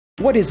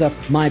What is up,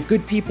 my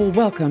good people?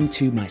 Welcome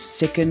to my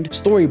second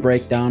story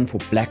breakdown for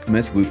Black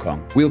Myths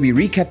Wukong. We'll be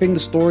recapping the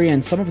story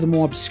and some of the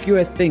more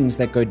obscure things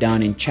that go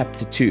down in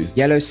Chapter 2,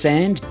 Yellow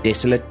Sand,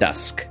 Desolate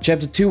Dusk.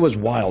 Chapter 2 was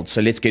wild, so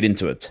let's get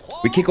into it.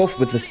 We kick off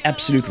with this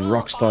absolute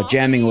rock star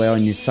jamming away on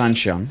his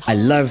sunshine. I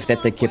love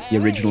that they kept the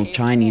original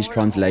Chinese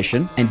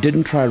translation and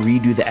didn't try to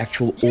redo the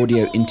actual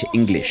audio into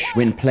English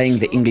when playing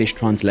the English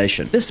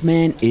translation. This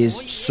man is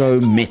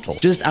so metal.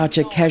 Just out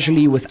here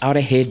casually without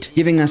a head,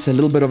 giving us a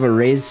little bit of a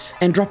res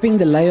and dropping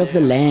the lay of the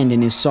land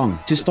in his song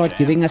to start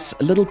giving us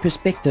a little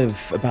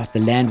perspective about the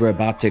land we're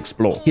about to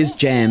explore. His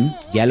jam,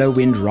 Yellow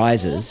Wind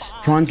Rises,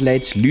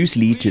 translates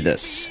loosely to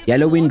this.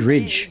 Yellow Wind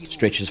Ridge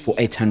stretches for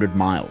 800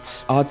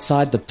 miles.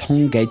 Outside the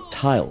Tong Gate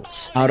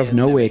tiles, out of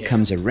nowhere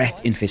comes a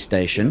rat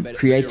infestation,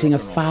 creating a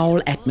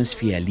foul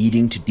atmosphere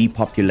leading to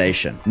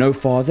depopulation. No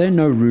father,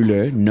 no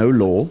ruler, no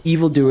law.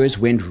 Evildoers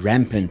went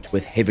rampant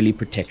with heavily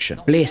protection.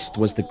 Blessed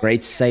was the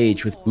great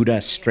sage with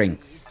Buddha's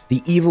strength.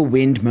 The evil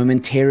wind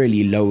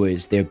momentarily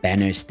lowers their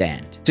banner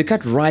stand. To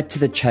cut right to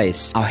the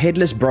chase, our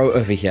headless bro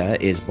over here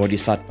is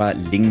Bodhisattva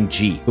Ling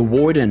Ji, the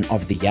warden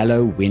of the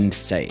Yellow Wind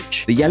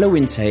Sage. The Yellow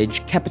Wind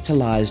Sage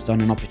capitalized on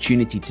an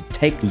opportunity to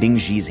take Ling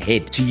Ji's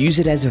head, to use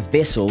it as a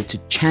vessel to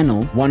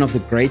channel one of the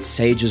great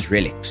sage's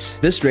relics.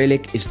 This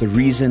relic is the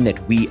reason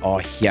that we are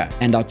here,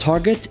 and our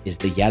target is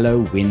the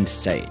Yellow Wind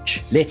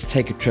Sage. Let's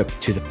take a trip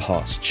to the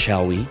past,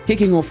 shall we?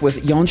 Kicking off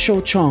with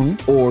Yansho Chong,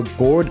 or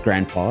Gourd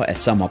Grandpa as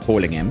some are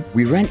calling him,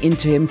 we ran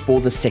into him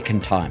for the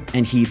second time,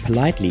 and he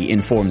politely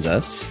informs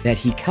us that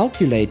he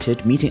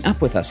calculated meeting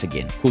up with us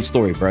again. Cool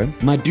story, bro.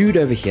 My dude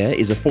over here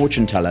is a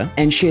fortune teller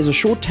and shares a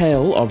short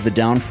tale of the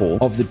downfall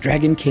of the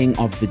Dragon King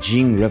of the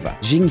Jing River,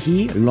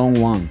 Jinghe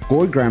Longwang.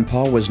 Gourd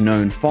Grandpa was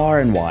known far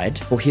and wide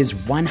for his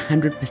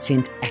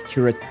 100%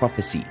 accurate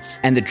prophecies,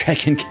 and the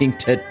Dragon King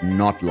did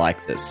not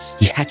like this.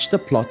 He hatched a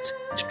plot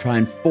to try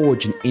and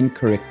forge an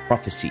incorrect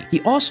prophecy.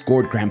 He asked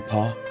Gourd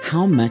Grandpa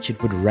how much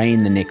it would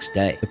rain the next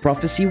day. The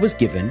prophecy was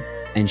given,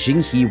 and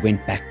Jinghe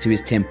went back to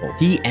his temple.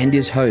 He and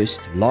his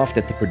host laughed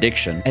at the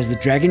prediction, as the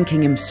Dragon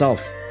King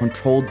himself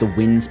controlled the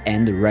winds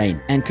and the rain,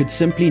 and could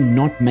simply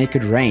not make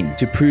it rain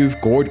to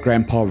prove Gourd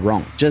Grandpa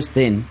wrong. Just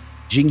then,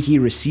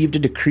 Jinghe received a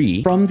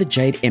decree from the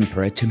Jade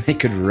Emperor to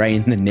make it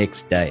rain the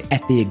next day,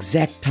 at the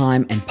exact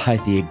time and by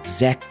the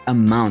exact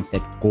amount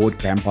that Gourd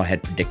Grandpa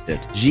had predicted.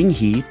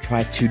 Jinghe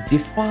tried to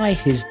defy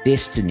his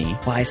destiny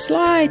by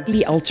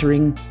slightly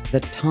altering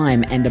the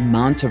time and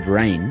amount of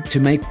rain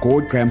to make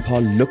Gourd Grandpa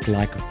look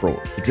like a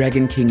fraud. The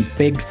Dragon King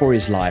begged for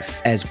his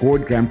life, as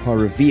Gourd Grandpa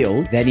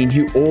revealed that he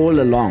knew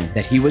all along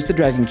that he was the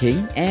Dragon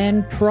King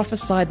and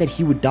prophesied that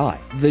he would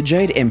die. The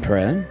Jade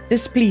Emperor,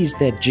 displeased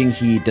that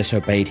Jinghe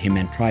disobeyed him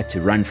and tried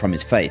to run from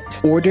his fate,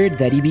 ordered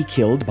that he be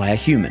killed by a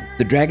human.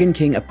 The Dragon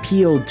King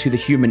appealed to the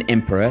human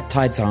emperor,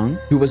 Taizong,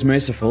 who was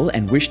merciful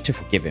and wished to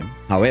forgive him.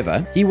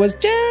 However, he was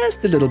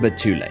just a little bit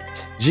too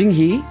late.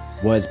 Jinghe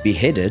was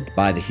beheaded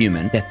by the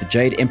human that the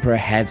Jade Emperor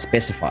had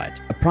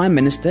specified. A prime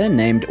minister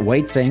named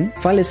Wei Tseng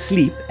fell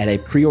asleep at a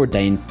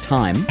preordained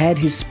time, had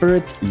his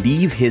spirit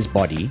leave his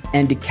body,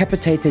 and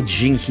decapitated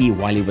Jinghe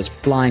while he was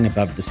flying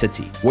above the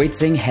city. Wei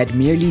Tseng had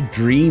merely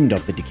dreamed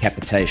of the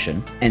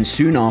decapitation, and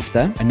soon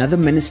after, another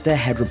minister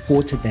had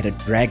reported that a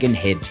dragon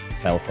head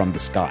fell from the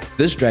sky.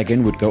 This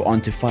dragon would go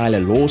on to file a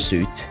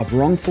lawsuit of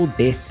wrongful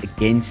death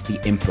against the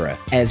emperor,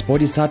 as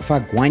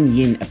Bodhisattva Guan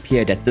Yin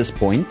appeared at this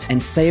point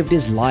and saved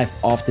his life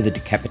after the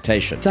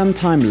decapitation.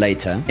 Sometime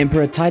later,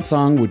 Emperor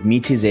Taizong would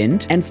meet his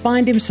end and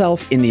find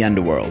himself in the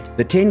underworld.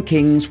 The 10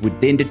 kings would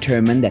then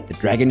determine that the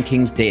Dragon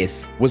King's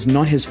death was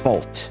not his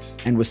fault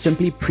and was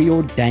simply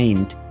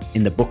preordained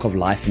in the Book of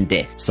Life and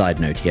Death. Side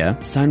note here,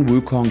 Sun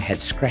Wukong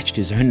had scratched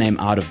his own name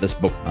out of this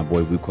book. My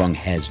boy Wukong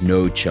has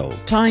no chill.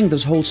 Tying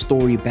this whole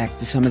story back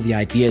to some of the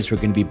ideas we're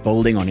going to be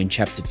building on in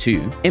Chapter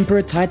 2,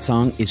 Emperor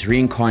Taizong is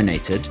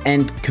reincarnated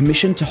and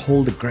commissioned to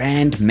hold a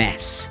grand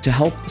mass to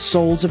help the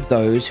souls of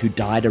those who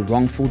died a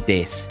wrongful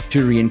death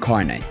to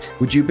reincarnate.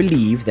 Would you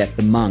believe that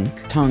the monk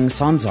Tang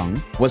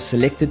Sanzong was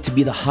selected to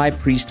be the high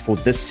priest for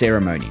this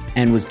ceremony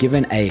and was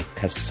given a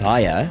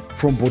kasaya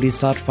from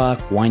Bodhisattva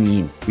Guan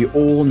Yin? We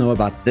all know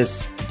about this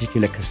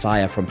particular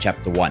kasaya from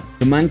Chapter 1.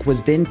 The monk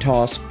was then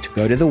tasked to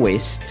go to the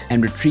west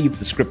and retrieve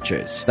the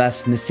scriptures,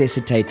 thus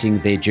necessitating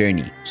their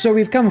journey. So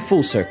we've come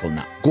full circle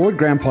now. Gourd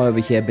Grandpa over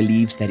here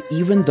believes that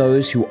even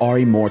those who are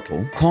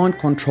immortal can't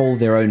control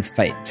their own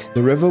fate.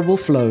 The river will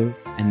flow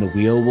and the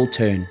wheel will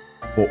turn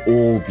for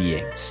all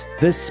beings.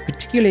 This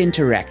particular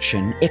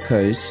interaction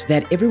echoes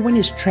that everyone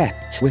is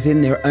trapped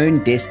within their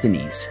own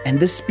destinies, and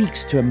this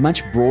speaks to a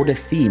much broader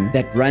theme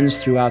that runs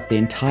throughout the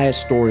entire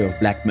story of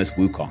Black Myths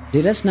Wukong.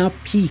 Let us now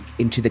peek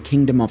into the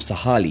kingdom of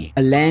Sahali,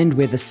 a land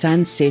where the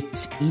sun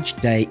sets each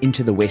day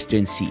into the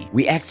Western Sea.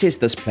 We access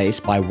this place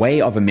by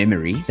way of a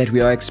memory that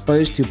we are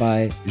exposed to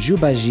by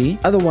Zhubaji,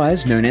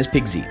 otherwise known as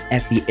Pigsy.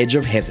 At the edge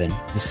of heaven,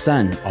 the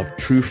sun of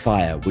true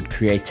fire would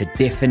create a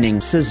deafening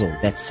sizzle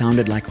that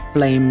sounded like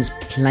flames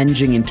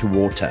plunging into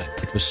water.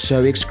 It was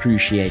so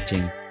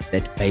excruciating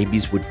that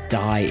babies would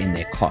die in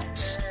their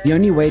cots. The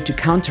only way to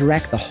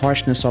counteract the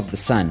harshness of the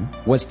sun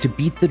was to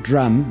beat the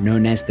drum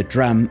known as the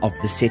drum of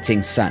the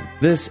setting sun.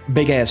 This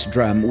big-ass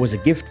drum was a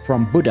gift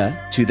from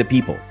Buddha to the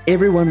people.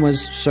 Everyone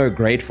was so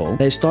grateful,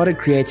 they started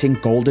creating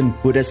golden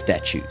Buddha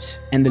statues,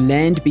 and the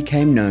land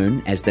became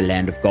known as the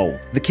Land of Gold.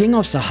 The king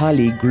of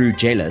Sahali grew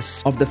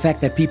jealous of the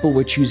fact that people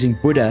were choosing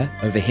Buddha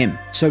over him.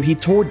 So he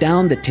tore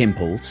down the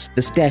temples,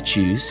 the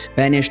statues,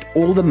 banished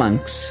all the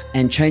monks,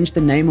 and changed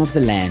the name of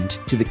the land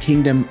to the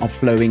Kingdom of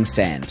Flowing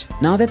Sand.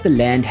 Now that the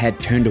land had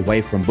turned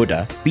away from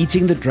Buddha,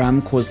 beating the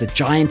drum caused a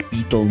giant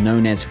beetle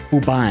known as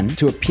Fuban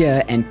to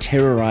appear and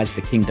terrorize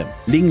the kingdom.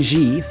 Ling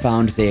Ji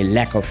found their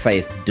lack of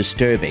faith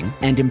disturbing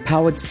and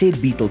empowered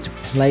said beetle to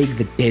plague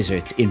the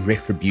desert in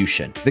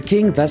retribution. The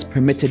king thus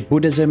permitted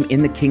Buddhism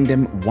in the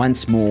kingdom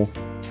once more,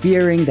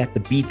 fearing that the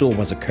beetle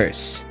was a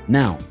curse.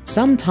 Now,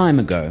 some time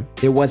ago,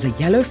 there was a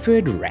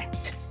yellow-furred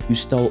rat who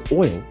stole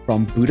oil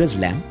from Buddha's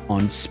lamp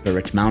on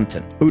Spirit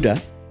Mountain.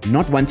 Buddha,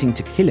 not wanting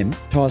to kill him,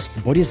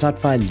 tasked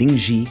Bodhisattva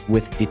Lingji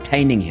with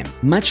detaining him.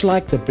 Much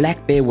like the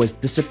black bear was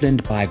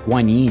disciplined by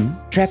Guanyin,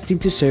 trapped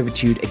into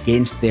servitude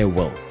against their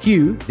will.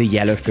 Cue the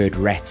yellow-furred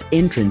rat's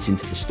entrance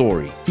into the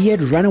story. He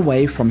had run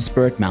away from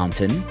Spirit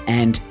Mountain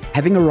and,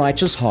 having a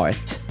righteous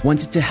heart,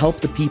 wanted to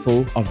help the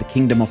people of the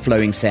Kingdom of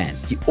Flowing Sand.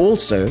 He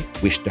also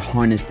wished to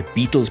harness the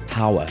beetle's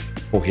power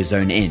for his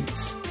own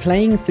ends.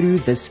 Playing through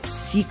this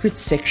secret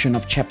section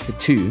of chapter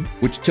 2,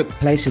 which took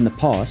place in the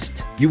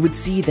past, you would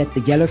see that the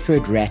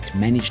yellow-furred rat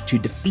managed to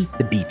defeat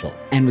the beetle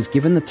and was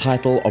given the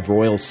title of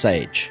Royal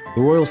Sage.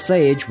 The Royal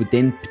Sage would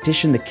then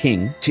petition the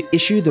king to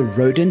issue the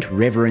Rodent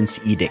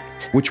Reverence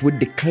Edict, which would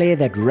declare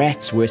that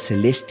rats were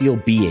celestial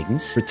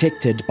beings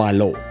protected by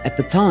law. At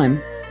the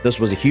time, this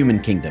was a human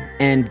kingdom,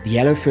 and the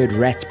yellow-furred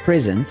rat's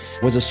presence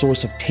was a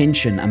source of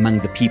tension among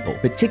the people,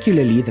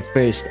 particularly the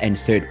first and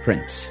third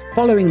prince.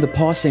 Following the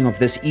passing of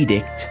this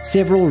edict,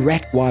 several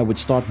rat gwai would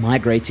start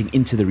migrating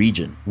into the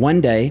region.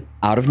 One day,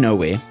 out of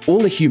nowhere, all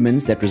the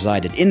humans that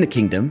resided in the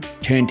kingdom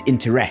turned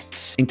into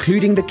rats,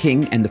 including the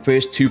king and the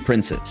first two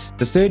princes.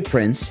 The third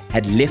prince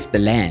had left the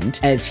land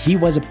as he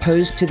was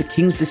opposed to the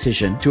king's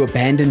decision to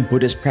abandon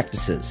Buddhist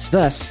practices,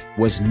 thus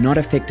was not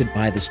affected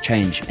by this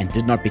change and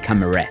did not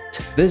become a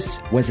rat. This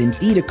was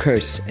indeed a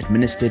curse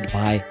administered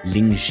by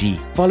Ling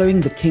Ji,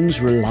 following the king's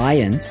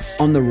reliance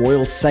on the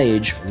royal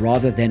sage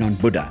rather than on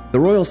Buddha. The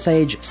royal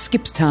sage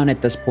skips town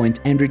at this point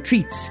and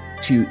retreats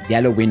to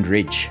Yellowwind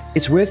Ridge.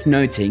 It's worth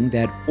noting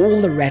that all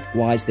the rat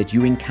gwais that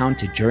you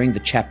encountered during the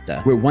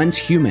chapter were once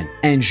human,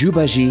 and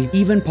Zhubaji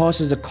even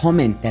passes a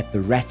comment that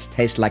the rats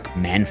taste like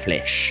man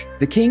flesh.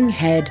 The king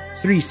had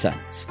 3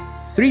 sons,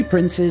 3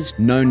 princes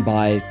known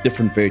by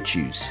different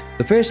virtues.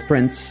 The first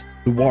prince,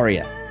 the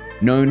warrior,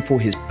 known for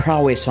his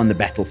prowess on the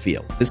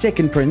battlefield. The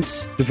second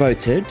prince,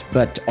 devoted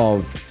but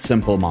of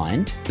simple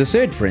mind. The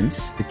third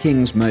prince, the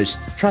king's most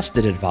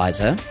trusted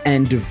advisor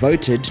and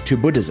devoted to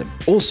Buddhism.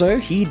 Also,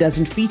 he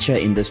doesn't feature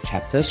in this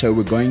chapter, so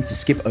we're going to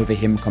skip over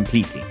him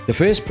completely. The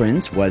first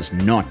prince was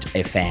not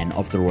a fan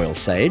of the royal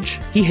sage.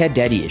 He had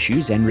daddy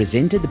issues and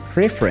resented the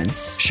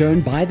preference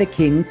shown by the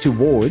king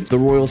towards the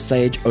royal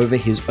sage over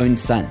his own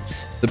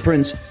sons. The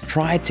prince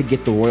tried to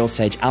get the royal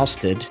sage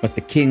ousted, but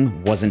the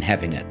king wasn't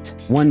having it.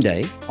 One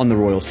day, on the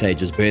royal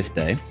sage's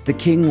birthday, the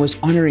king was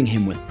honoring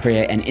him with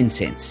prayer and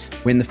incense,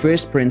 when the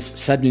first prince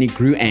suddenly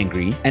grew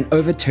angry and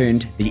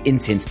overturned the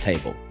incense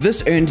table.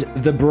 This earned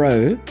the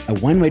bro a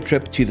one-way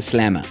trip to the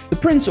slammer. The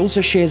prince also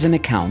shares an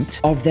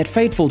account of that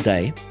fateful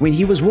day when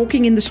he was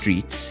walking in the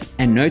streets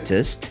and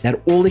noticed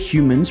that all the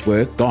humans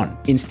were gone.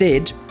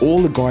 Instead,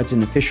 all the guards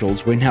and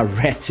officials were now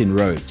rats in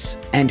robes.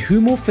 And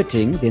who more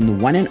fitting than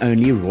the one and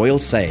only royal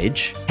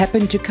sage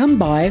happened to come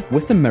by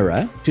with a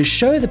mirror to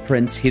show the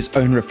prince his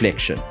own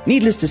reflection.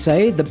 Needless to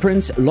say, the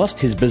prince lost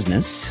his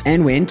business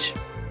and went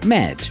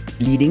mad,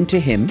 leading to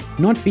him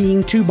not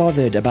being too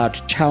bothered about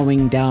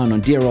chowing down on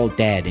dear old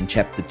dad in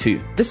chapter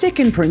 2. The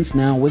second prince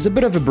now was a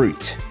bit of a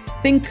brute.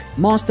 Think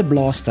Master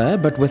Blaster,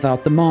 but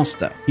without the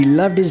master. He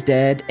loved his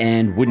dad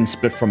and wouldn't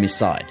split from his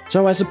side.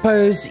 So I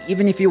suppose,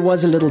 even if he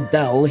was a little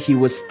dull, he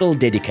was still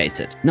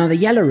dedicated. Now the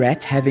yellow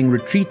rat, having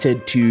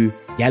retreated to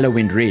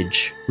Yellowwind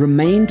Ridge,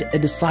 remained a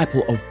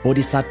disciple of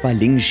Bodhisattva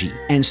Lingji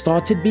and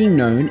started being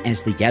known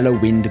as the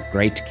Yellowwind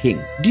Great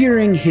King.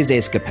 During his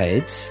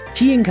escapades,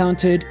 he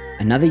encountered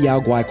another Yao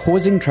Guai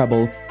causing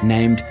trouble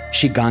named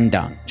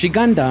Shigandang.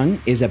 Shigandang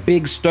is a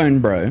big stone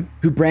bro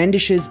who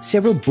brandishes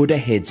several Buddha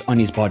heads on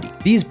his body.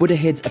 These Buddha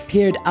heads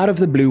appeared out of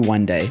the blue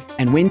one day,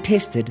 and when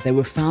tested, they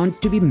were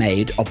found to be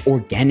made of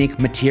organic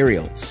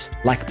materials,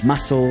 like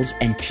muscles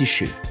and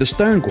tissue. The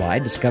stone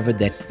Guai discovered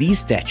that these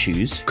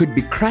statues could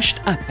be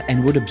crushed up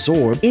and would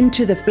absorb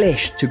into the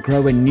flesh to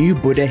grow a new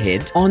Buddha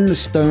head on the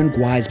stone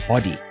Guai's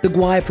body. The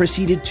Guai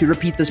proceeded to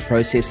repeat this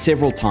process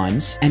several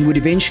times and would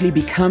eventually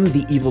become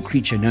the evil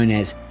creature known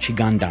as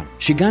Shigandang.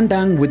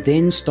 Shigandang would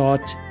then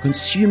start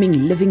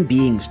consuming living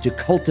beings to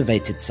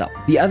cultivate itself.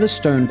 well. The other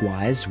stone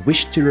guys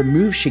wished to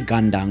remove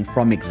Shigandang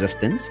from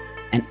existence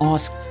and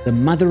asked the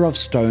Mother of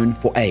Stone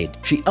for aid.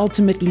 She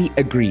ultimately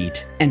agreed,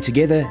 and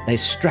together they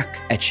struck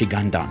at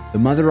Shigandang. The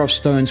Mother of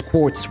Stone's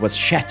quartz was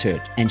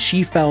shattered, and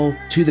she fell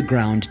to the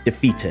ground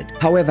defeated.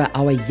 However,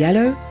 our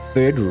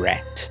yellow-furred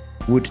rat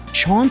would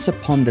chance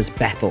upon this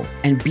battle,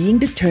 and being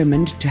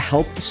determined to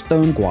help the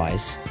stone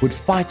guys, would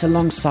fight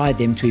alongside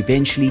them to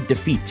eventually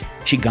defeat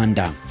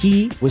Shigandang.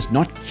 He was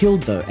not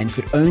killed though, and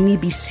could only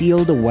be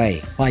sealed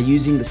away by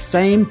using the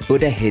same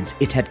Buddha heads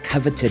it had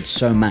coveted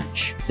so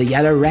much. The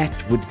yellow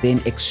rat would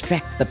then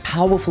extract the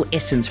powerful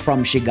essence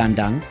from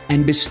Shigandang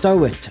and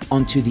bestow it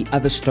onto the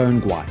other stone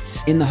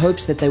guys, in the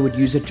hopes that they would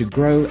use it to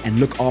grow and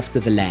look after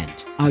the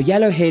land. Our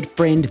yellow-haired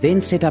friend then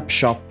set up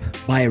shop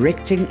by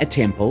erecting a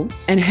temple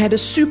and had a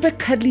super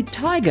cuddly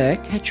tiger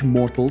catch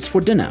mortals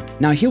for dinner.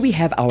 Now here we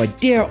have our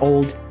dear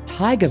old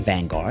Tiger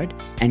Vanguard,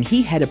 and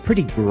he had a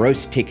pretty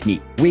gross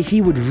technique where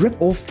he would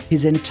rip off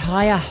his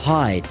entire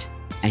hide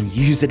and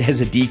use it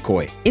as a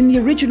decoy. In the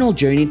original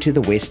Journey to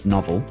the West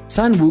novel,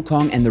 Sun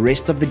Wukong and the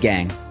rest of the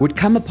gang would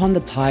come upon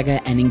the tiger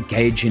and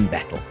engage in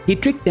battle. He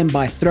tricked them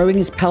by throwing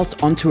his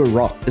pelt onto a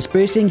rock,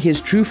 dispersing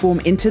his true form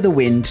into the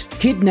wind,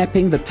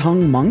 kidnapping the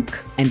Tong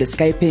monk, and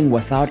escaping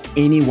without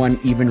anyone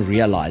even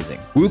realizing.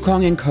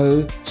 Wukong and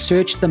co.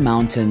 searched the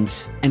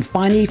mountains and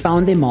finally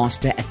found their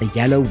master at the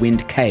Yellow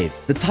Wind Cave.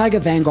 The Tiger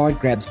Vanguard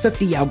grabs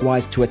 50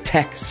 Yaoguais to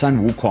attack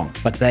Sun Wukong,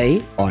 but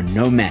they are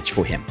no match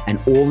for him, and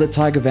all the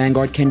Tiger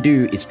Vanguard can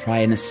do is try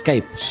and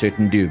escape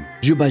certain doom.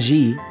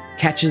 Zhubaji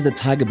catches the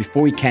tiger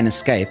before he can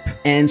escape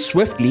and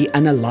swiftly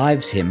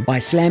unalives him by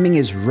slamming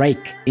his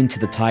rake into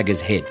the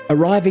tiger's head.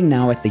 Arriving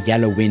now at the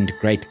Yellow Wind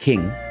Great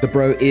King, the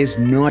bro is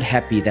not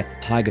happy that the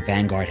Tiger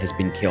Vanguard has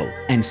been killed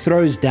and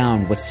throws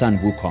down with Sun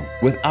Wukong.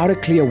 Without a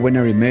clear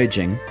winner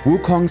emerging,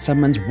 Wukong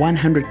summons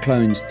 100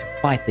 clones to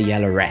fight the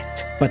yellow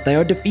rat, but they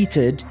are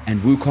defeated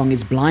and Wukong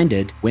is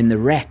blinded when the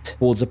rat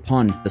falls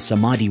upon the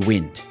Samadhi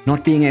wind.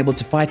 Not being able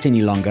to fight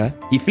any longer,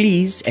 he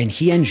flees, and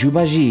he and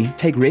Zhubaji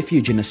take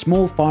refuge in a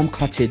small farm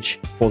cottage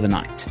for the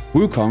night.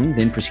 Wukong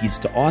then proceeds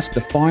to ask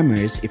the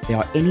farmers if there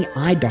are any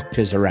eye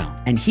doctors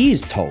around, and he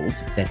is told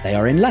that they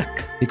are in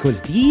luck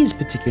because these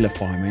particular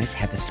farmers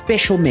have a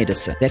special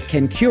medicine that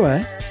can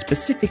cure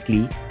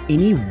specifically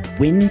any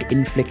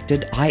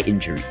wind-inflicted eye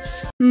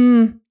injuries.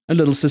 A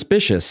little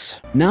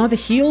suspicious. Now the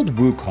healed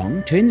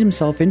Wukong turns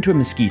himself into a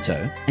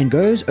mosquito and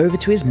goes over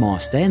to his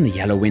master in the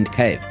Yellow Wind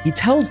Cave. He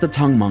tells the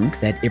Tong monk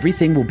that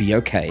everything will be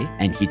okay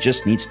and he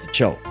just needs to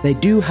chill. They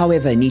do,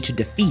 however, need to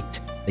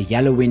defeat the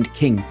Yellow Wind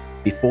King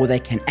before they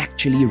can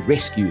actually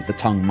rescue the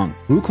Tong monk.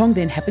 Wukong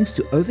then happens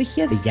to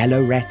overhear the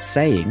yellow rat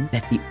saying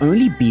that the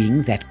only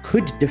being that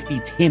could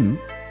defeat him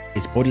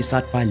is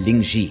Bodhisattva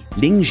Lingji.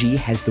 Lingji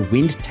has the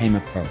Wind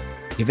Tamer Pearl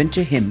given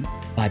to him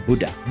by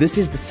Buddha. This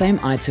is the same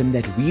item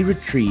that we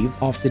retrieve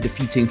after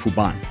defeating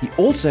Fuban. He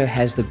also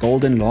has the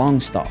golden long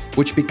staff,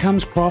 which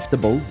becomes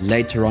craftable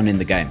later on in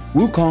the game.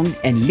 Wukong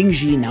and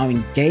Lingji now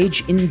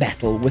engage in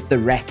battle with the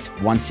rat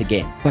once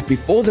again. But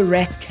before the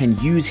rat can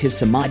use his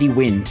Samadhi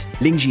wind,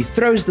 Lingji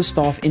throws the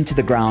staff into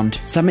the ground,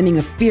 summoning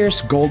a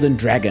fierce golden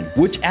dragon,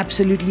 which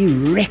absolutely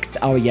wrecked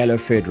our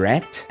yellow-furred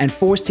rat and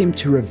forced him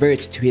to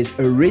revert to his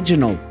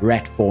original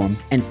rat form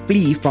and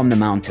flee from the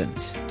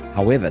mountains.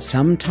 However,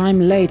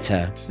 sometime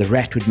later, the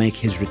rat would make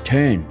his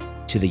return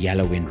to the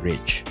Yellow Wind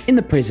Ridge. In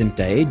the present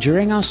day,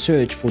 during our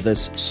search for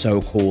this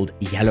so-called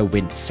Yellow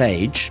Wind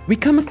Sage, we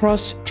come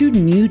across two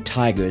new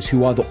tigers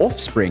who are the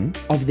offspring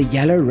of the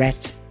yellow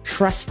rat's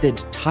trusted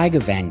Tiger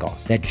Vanguard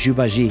that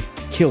Zhubaji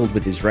killed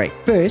with his rake.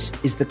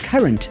 First is the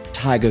current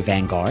Tiger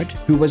Vanguard,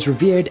 who was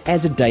revered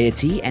as a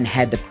deity and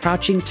had the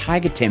Crouching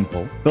Tiger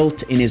Temple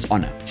built in his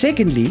honor.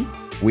 Secondly,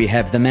 we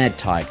have the Mad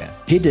Tiger,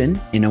 hidden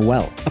in a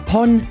well.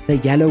 Upon the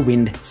Yellow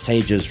Wind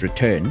Sage's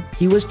return,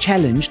 he was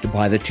challenged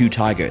by the two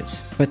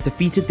tigers, but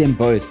defeated them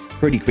both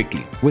pretty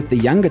quickly, with the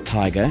younger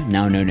tiger,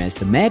 now known as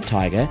the Mad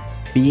Tiger,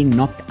 being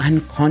knocked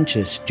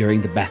unconscious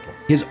during the battle.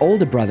 His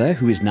older brother,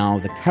 who is now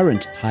the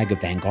current Tiger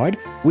Vanguard,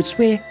 would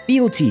swear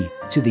fealty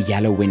to the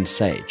Yellow Wind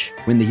Sage.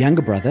 When the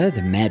younger brother,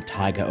 the Mad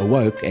Tiger,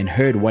 awoke and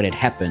heard what had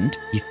happened,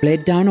 he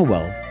fled down a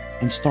well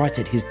and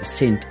started his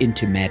descent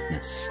into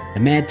madness. The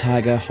Mad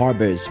Tiger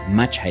harbors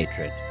much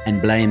hatred and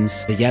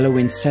blames the Yellow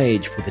Wind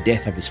Sage for the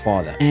death of his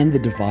father and the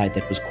divide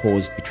that was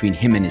caused between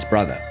him and his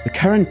brother. The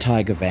current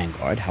Tiger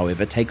Vanguard,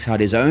 however, takes out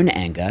his own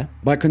anger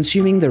by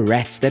consuming the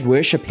rats that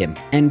worship him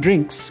and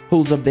drinks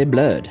pools of their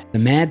blood. The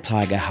Mad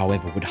Tiger,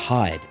 however, would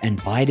hide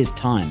and bide his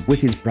time with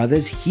his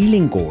brother's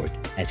healing gourd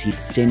as he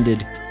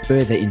descended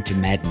further into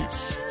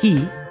madness.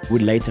 He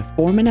would later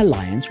form an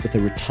alliance with a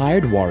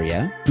retired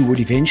warrior who would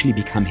eventually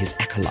become his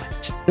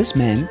acolyte. This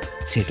man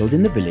settled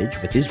in the village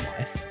with his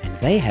wife and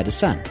they had a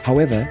son.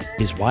 However,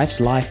 his wife's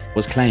life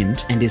was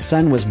claimed and his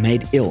son was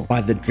made ill by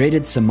the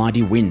dreaded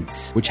Samadhi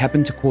winds, which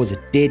happened to cause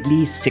a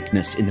deadly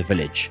sickness in the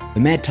village.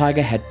 The Mad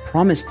Tiger had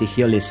promised to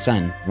heal his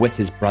son with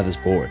his brother's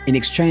gourd. In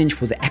exchange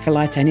for the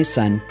acolyte and his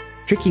son,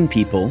 tricking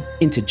people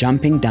into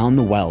jumping down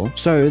the well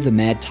so the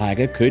mad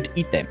tiger could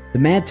eat them. The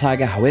mad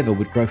tiger, however,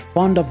 would grow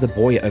fond of the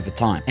boy over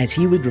time, as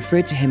he would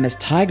refer to him as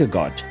Tiger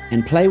God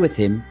and play with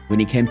him when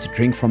he came to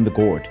drink from the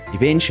gourd.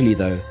 Eventually,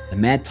 though, the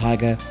mad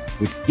tiger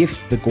would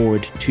gift the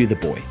gourd to the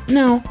boy.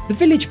 Now, the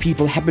village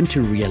people happened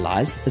to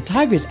realize that the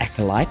tiger's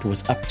acolyte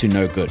was up to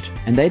no good,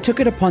 and they took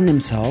it upon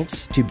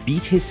themselves to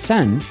beat his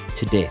son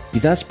to death. He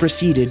thus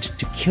proceeded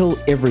to kill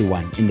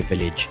everyone in the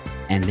village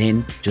and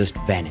then just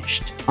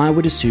vanished. I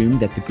would assume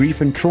that the grief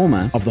and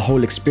trauma of the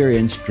whole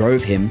experience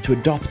drove him to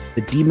adopt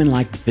the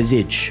demon-like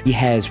visage he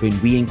has when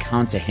we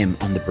encounter him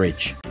on the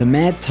bridge. The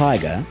mad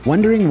tiger,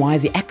 wondering why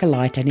the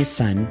acolyte and his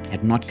son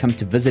had not come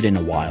to visit in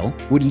a while,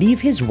 would leave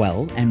his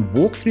well and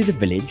walk through the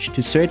village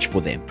to search for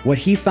them. What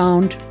he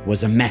found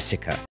was a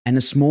massacre and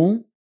a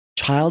small,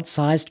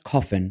 child-sized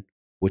coffin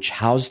which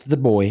housed the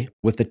boy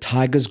with the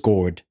tiger's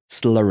gourd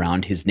still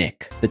around his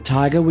neck. The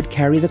tiger would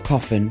carry the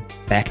coffin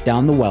back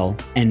down the well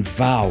and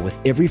vow with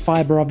every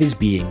fiber of his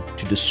being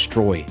to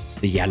destroy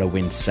the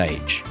yellow-winged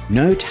sage.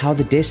 Note how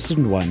the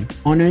Destined One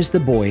honors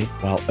the boy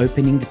while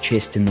opening the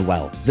chest in the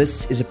well.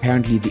 This is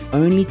apparently the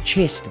only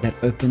chest that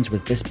opens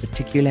with this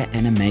particular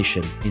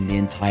animation in the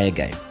entire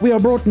game. We are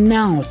brought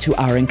now to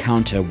our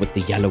encounter with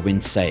the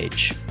yellow-winged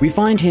sage. We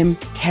find him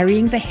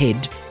carrying the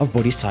head of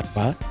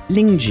Bodhisattva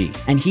Lingji,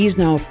 and he is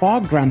now a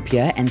far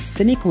grumpier and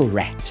cynical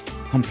rat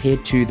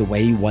compared to the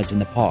way he was in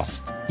the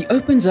past. He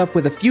opens up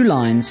with a few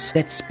lines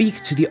that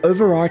speak to the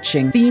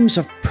overarching themes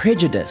of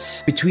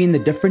prejudice between the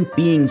different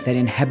beings that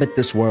inhabit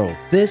this world.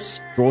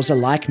 This draws a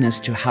likeness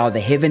to how the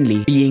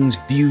heavenly beings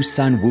view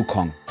Sun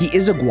Wukong. He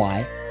is a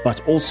Gwai,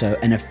 but also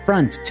an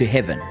affront to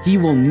heaven. He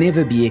will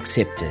never be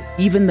accepted,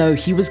 even though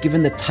he was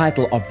given the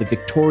title of the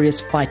victorious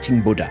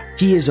fighting Buddha.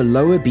 He is a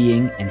lower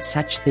being, and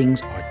such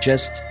things are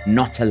just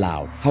not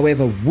allowed.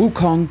 However,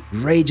 Wukong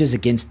rages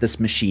against this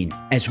machine.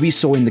 As we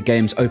saw in the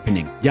game's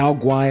opening, Yao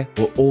Guai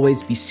will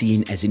always be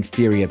seen as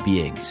inferior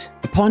beings.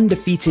 Upon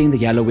defeating the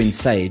Yellow-Wind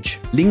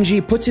Sage,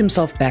 Lingji puts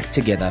himself back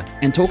together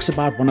and talks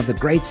about one of the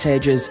great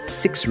sage's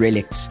 6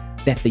 relics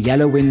that the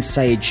Yellow-Wind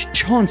Sage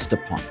chanced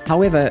upon.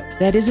 However,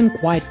 that isn't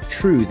quite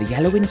true. The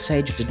Yellow-Wind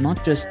Sage did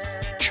not just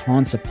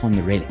chance upon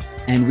the relic,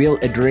 and we'll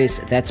address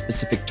that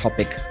specific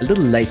topic a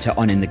little later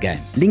on in the game.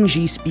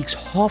 Lingji speaks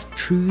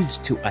half-truths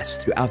to us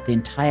throughout the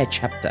entire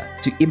chapter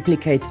to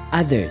implicate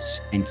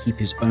others and keep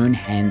his own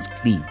hands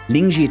clean.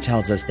 Lingji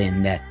tells us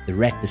then that the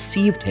rat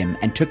deceived him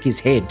and took his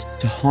head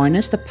to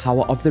harness the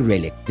power of the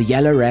relic. The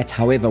yellow rat,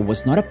 however,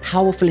 was not a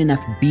powerful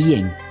enough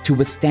being to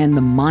withstand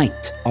the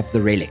might of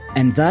the relic,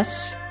 and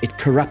thus it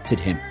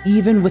corrupted him,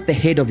 even with the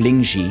head of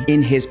Lingji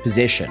in his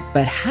possession.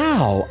 But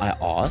how, I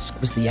ask,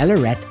 was the yellow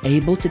rat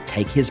able to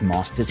take his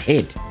master's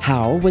head?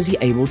 How was he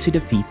able to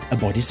defeat a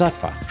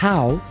bodhisattva?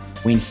 How,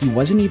 when he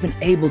wasn't even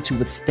able to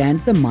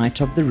withstand the might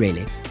of the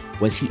relic,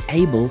 was he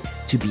able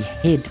to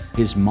behead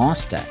his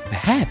master?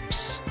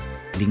 Perhaps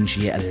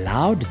Lingji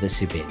allowed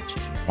this event to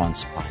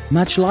transpire,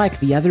 much like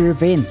the other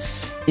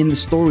events in the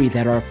story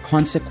that are a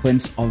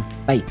consequence of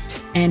fate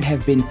and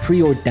have been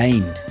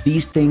preordained.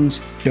 These things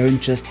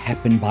don't just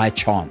happen by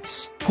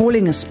chance.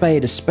 Calling a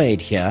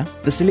spade here,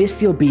 the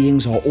celestial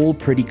beings are all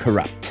pretty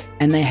corrupt,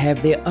 and they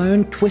have their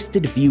own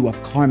twisted view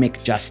of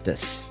karmic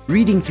justice.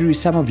 Reading through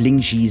some of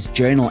Lingji's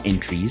journal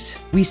entries,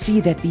 we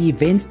see that the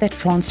events that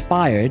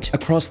transpired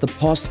across the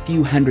past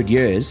few hundred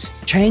years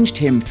changed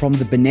him from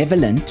the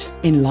benevolent,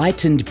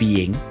 enlightened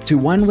being to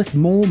one with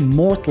more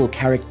mortal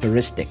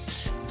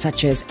characteristics,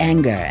 such as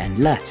anger and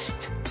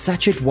lust.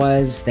 Such it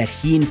was that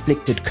he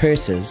inflicted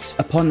curses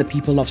upon the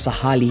people of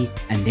Sahali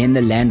and then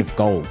the land of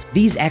gold.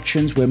 These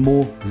actions were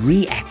more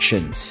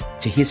reactions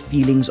to his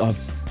feelings of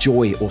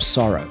joy or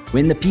sorrow.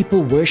 When the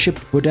people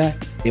worshipped Buddha,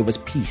 there was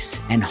peace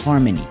and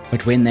harmony.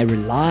 But when they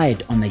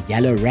relied on the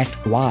yellow rat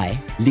Gwai,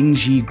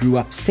 Lingji grew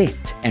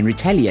upset and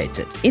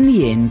retaliated. In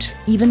the end,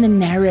 even the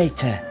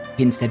narrator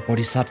hints that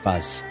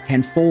bodhisattvas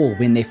can fall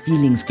when their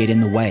feelings get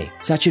in the way.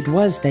 Such it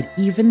was that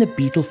even the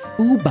beetle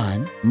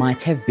Fuban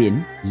might have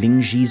been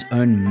Lingji's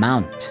own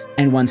mount.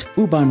 And once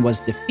Fuban was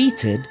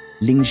defeated,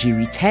 Lingji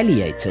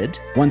retaliated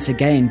once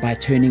again by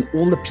turning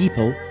all the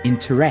people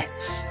into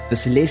rats. The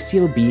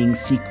celestial beings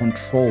seek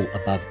control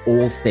above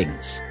all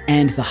things,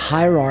 and the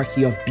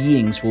hierarchy of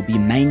beings will be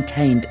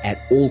maintained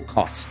at all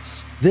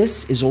costs.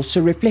 This is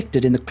also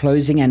reflected in the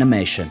closing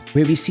animation,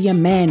 where we see a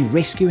man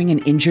rescuing an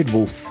injured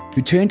wolf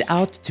who turned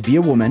out to be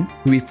a woman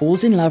who he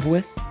falls in love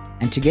with,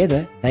 and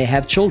together they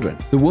have children.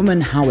 The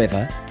woman,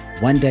 however,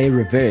 one day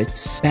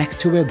reverts back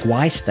to her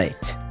Gwai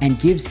state and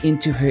gives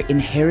into her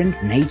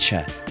inherent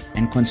nature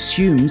and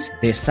consumes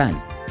their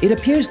son. It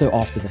appears though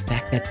after the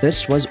fact that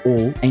this was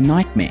all a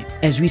nightmare,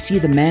 as we see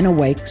the man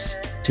awakes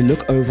to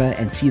look over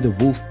and see the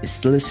wolf is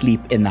still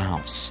asleep in the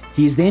house.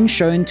 He is then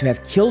shown to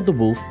have killed the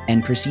wolf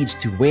and proceeds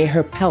to wear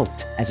her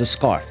pelt as a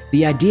scarf.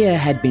 The idea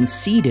had been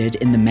seeded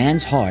in the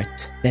man's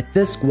heart that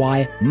this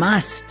Gwai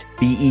must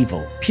be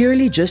evil,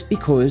 purely just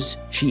because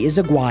she is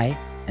a Gwai,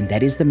 and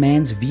that is the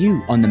man's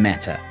view on the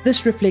matter.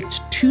 This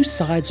reflects two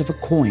sides of a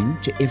coin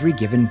to every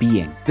given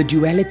being. The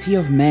duality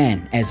of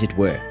man, as it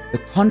were. The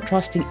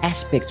contrasting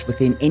aspects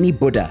within any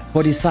Buddha,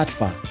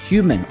 Bodhisattva,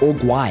 human or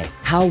Gwai,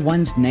 how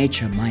one's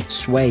nature might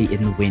sway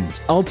in the wind.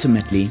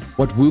 Ultimately,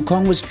 what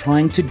Wukong was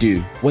trying to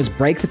do was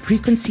break the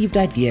preconceived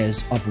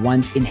ideas of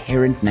one's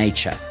inherent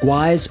nature.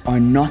 Gwais are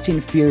not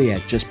inferior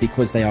just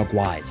because they are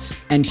Gwais,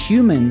 and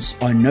humans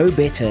are no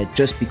better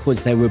just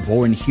because they were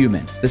born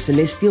human. The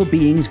celestial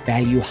beings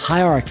value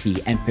hierarchy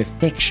and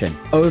perfection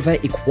over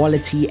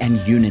equality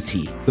and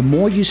unity. The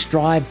more you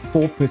strive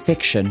for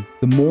perfection,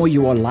 the more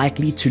you are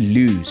likely to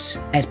lose,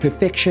 as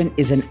perfection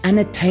is an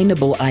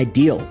unattainable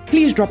ideal.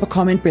 Please drop a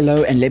comment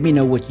below and let me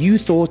know what you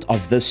thought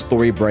of this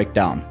story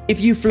breakdown. If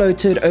you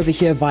floated over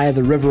here via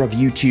the river of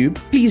YouTube,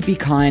 please be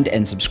kind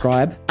and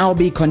subscribe. I'll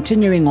be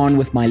continuing on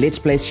with my Let's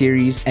Play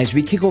series as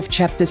we kick off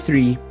Chapter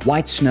 3,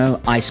 White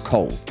Snow, Ice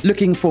Cold.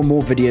 Looking for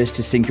more videos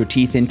to sink your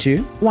teeth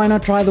into? Why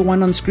not try the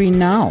one on screen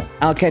now?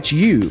 I'll catch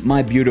you,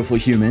 my beautiful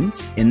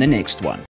humans, in the next one.